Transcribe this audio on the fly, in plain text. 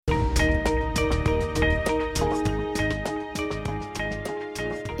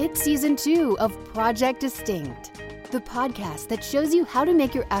It's Season 2 of Project Distinct, the podcast that shows you how to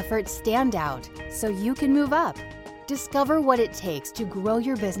make your efforts stand out so you can move up. Discover what it takes to grow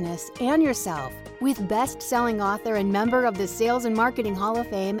your business and yourself with best-selling author and member of the Sales and Marketing Hall of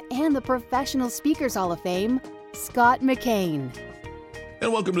Fame and the Professional Speakers Hall of Fame, Scott McKain.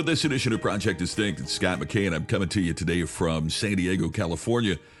 And welcome to this edition of Project Distinct. It's Scott McKain. I'm coming to you today from San Diego,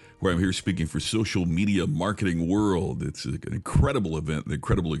 California, where I'm here speaking for Social Media Marketing World. It's an incredible event, an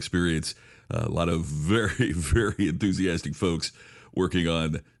incredible experience. A lot of very, very enthusiastic folks working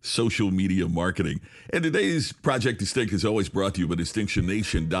on social media marketing. And today's Project Distinct is always brought to you by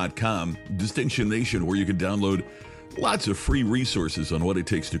DistinctionNation.com. Distinction Nation, where you can download lots of free resources on what it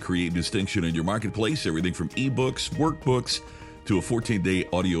takes to create distinction in your marketplace. Everything from ebooks, workbooks, to a 14-day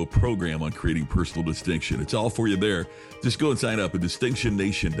audio program on creating personal distinction. It's all for you there. Just go and sign up at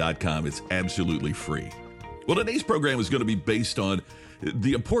DistinctionNation.com. It's absolutely free. Well, today's program is going to be based on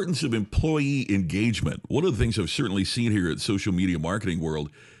the importance of employee engagement. One of the things I've certainly seen here at Social Media Marketing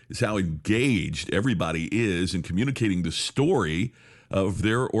World is how engaged everybody is in communicating the story of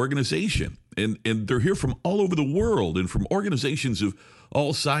their organization. And they're here from all over the world and from organizations of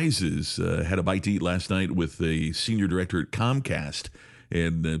all sizes. Had a bite to eat last night with a senior director at Comcast,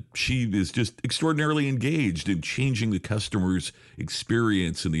 and she is just extraordinarily engaged in changing the customer's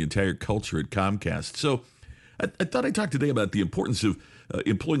experience and the entire culture at Comcast. So I thought I'd talk today about the importance of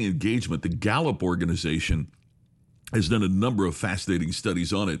employee engagement. The Gallup organization has done a number of fascinating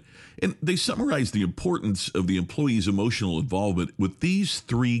studies on it, and they summarize the importance of the employee's emotional involvement with these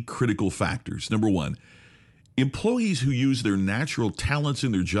three critical factors. Number one, employees who use their natural talents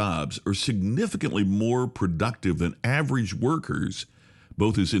in their jobs are significantly more productive than average workers,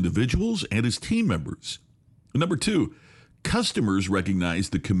 both as individuals and as team members. Number two, customers recognize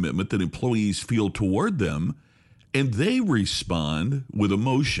the commitment that employees feel toward them, and they respond with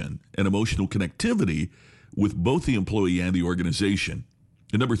emotion and emotional connectivity with both the employee and the organization.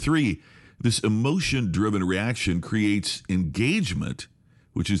 And number three, this emotion-driven reaction creates engagement,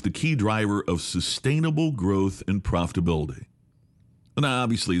 which is the key driver of sustainable growth and profitability. Now,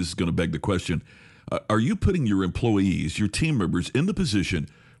 obviously, this is going to beg the question, are you putting your employees, your team members, in the position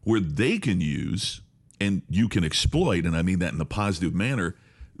where they can use, and you can exploit, and I mean that in a positive manner,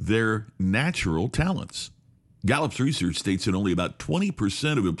 their natural talents? Gallup's research states that only about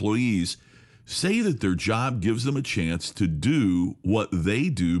 20% of employees say that their job gives them a chance to do what they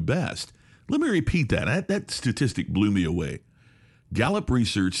do best. Let me repeat that. That statistic blew me away. Gallup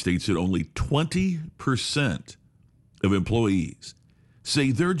research states that only 20% of employees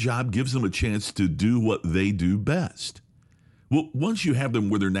say their job gives them a chance to do what they do best. Well, once you have them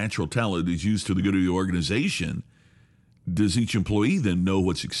where their natural talent is used to the good of the organization, does each employee then know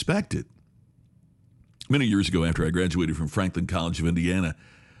what's expected? Many years ago, after I graduated from Franklin College of Indiana,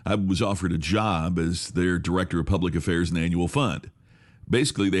 I was offered a job as their director of public affairs and annual fund.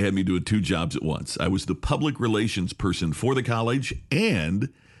 Basically, they had me doing two jobs at once. I was the public relations person for the college, and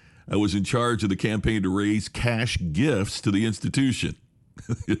I was in charge of the campaign to raise cash gifts to the institution.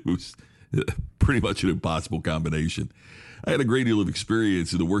 It was pretty much an impossible combination. I had a great deal of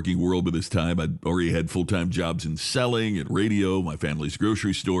experience in the working world by this time. I'd already had full-time jobs in selling and radio, my family's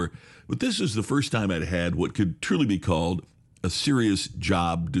grocery store, but this was the first time I'd had what could truly be called a serious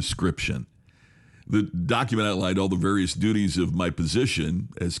job description. The document outlined all the various duties of my position,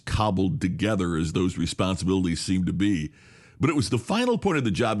 as cobbled together as those responsibilities seemed to be. But it was the final point of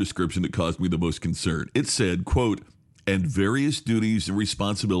the job description that caused me the most concern. It said, quote, "and various duties and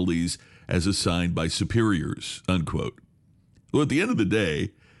responsibilities as assigned by superiors," unquote. Well, at the end of the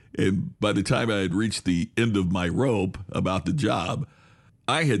day, and by the time I had reached the end of my rope about the job,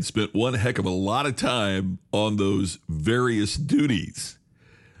 I had spent one heck of a lot of time on those various duties.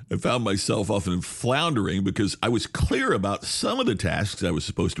 I found myself often floundering because I was clear about some of the tasks I was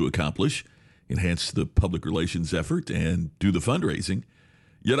supposed to accomplish, enhance the public relations effort, and do the fundraising,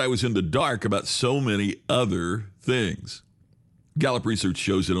 yet I was in the dark about so many other things. Gallup research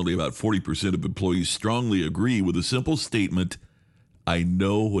shows that only about 40% of employees strongly agree with a simple statement, "I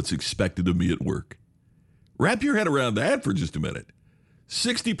know what's expected of me at work." Wrap your head around that for just a minute.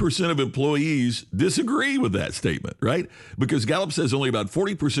 60% of employees disagree with that statement, right? Because Gallup says only about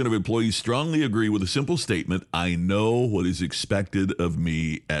 40% of employees strongly agree with a simple statement, "I know what is expected of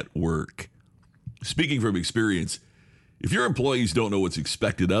me at work." Speaking from experience, if your employees don't know what's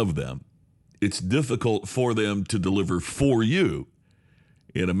expected of them, it's difficult for them to deliver for you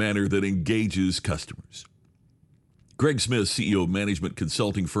in a manner that engages customers. Greg Smith, CEO of management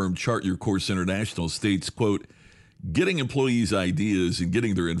consulting firm Chart Your Course International, states, quote, "Getting employees' ideas and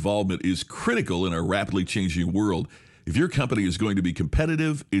getting their involvement is critical in our rapidly changing world If your company is going to be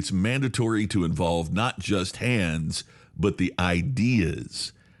competitive, it's mandatory to involve not just hands, but the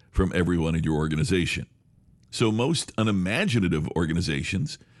ideas from everyone in your organization. So most unimaginative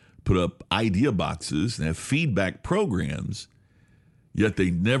organizations put up idea boxes and have feedback programs, yet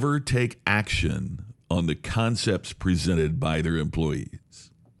they never take action on the concepts presented by their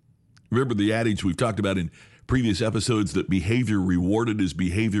employees. Remember the adage we've talked about in previous episodes that behavior rewarded is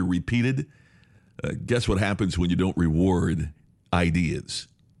behavior repeated? Guess what happens when you don't reward ideas?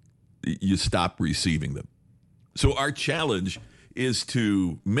 You stop receiving them. So our challenge is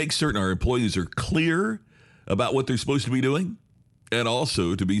to make certain our employees are clear about what they're supposed to be doing, and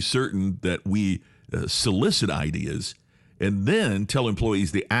also to be certain that we solicit ideas and then tell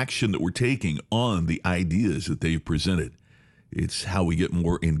employees the action that we're taking on the ideas that they've presented. It's how we get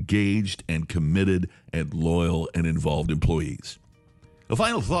more engaged and committed and loyal and involved employees. A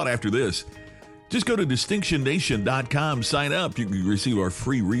final thought after this. Just go to DistinctionNation.com, sign up. You can receive our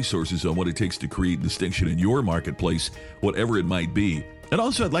free resources on what it takes to create distinction in your marketplace, whatever it might be. And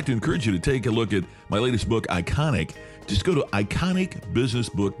also, I'd like to encourage you to take a look at my latest book, Iconic. Just go to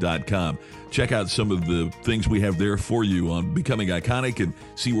iconicbusinessbook.com. Check out some of the things we have there for you on becoming iconic and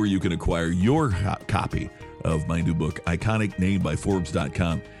see where you can acquire your copy of my new book, Iconic, named by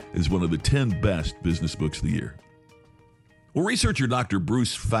Forbes.com as one of the 10 best business books of the year. Well, researcher Dr.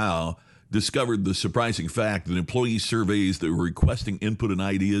 Bruce Fowl discovered the surprising fact that employee surveys that were requesting input and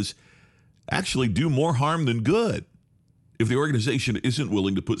ideas actually do more harm than good if the organization isn't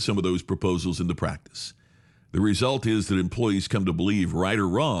willing to put some of those proposals into practice. The result is that employees come to believe, right or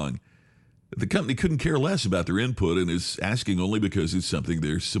wrong, that the company couldn't care less about their input and is asking only because it's something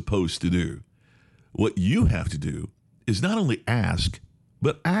they're supposed to do. What you have to do is not only ask,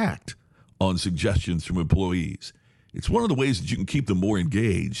 but act on suggestions from employees. It's one of the ways that you can keep them more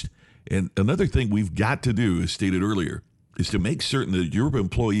engaged. And another thing we've got to do, as stated earlier, is to make certain that your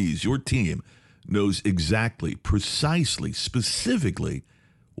employees, your team, knows exactly, precisely, specifically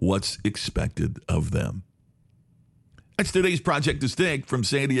what's expected of them. That's today's Project Distinct from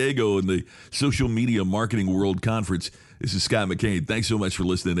San Diego and the Social Media Marketing World Conference. This is Scott McKain. Thanks so much for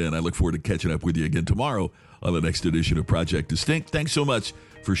listening in. I look forward to catching up with you again tomorrow on the next edition of Project Distinct. Thanks so much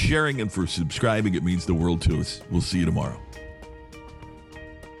for sharing and for subscribing. It means the world to us. We'll see you tomorrow.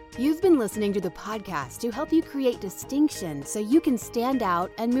 You've been listening to the podcast to help you create distinction so you can stand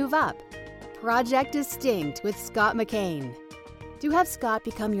out and move up. Project Distinct with Scott McKain. To have Scott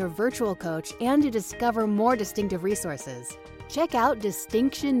become your virtual coach and to discover more distinctive resources, check out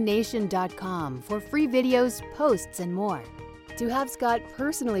DistinctionNation.com for free videos, posts, and more. To have Scott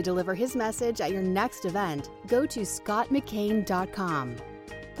personally deliver his message at your next event, go to ScottMcKain.com.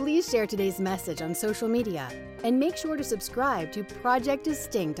 Please share today's message on social media and make sure to subscribe to Project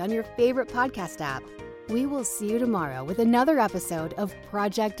Distinct on your favorite podcast app. We will see you tomorrow with another episode of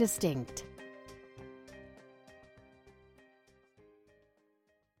Project Distinct.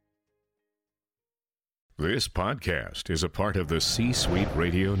 This podcast is a part of the C-Suite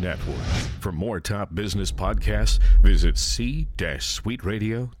Radio Network. For more top business podcasts, visit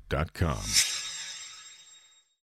c-suiteradio.com.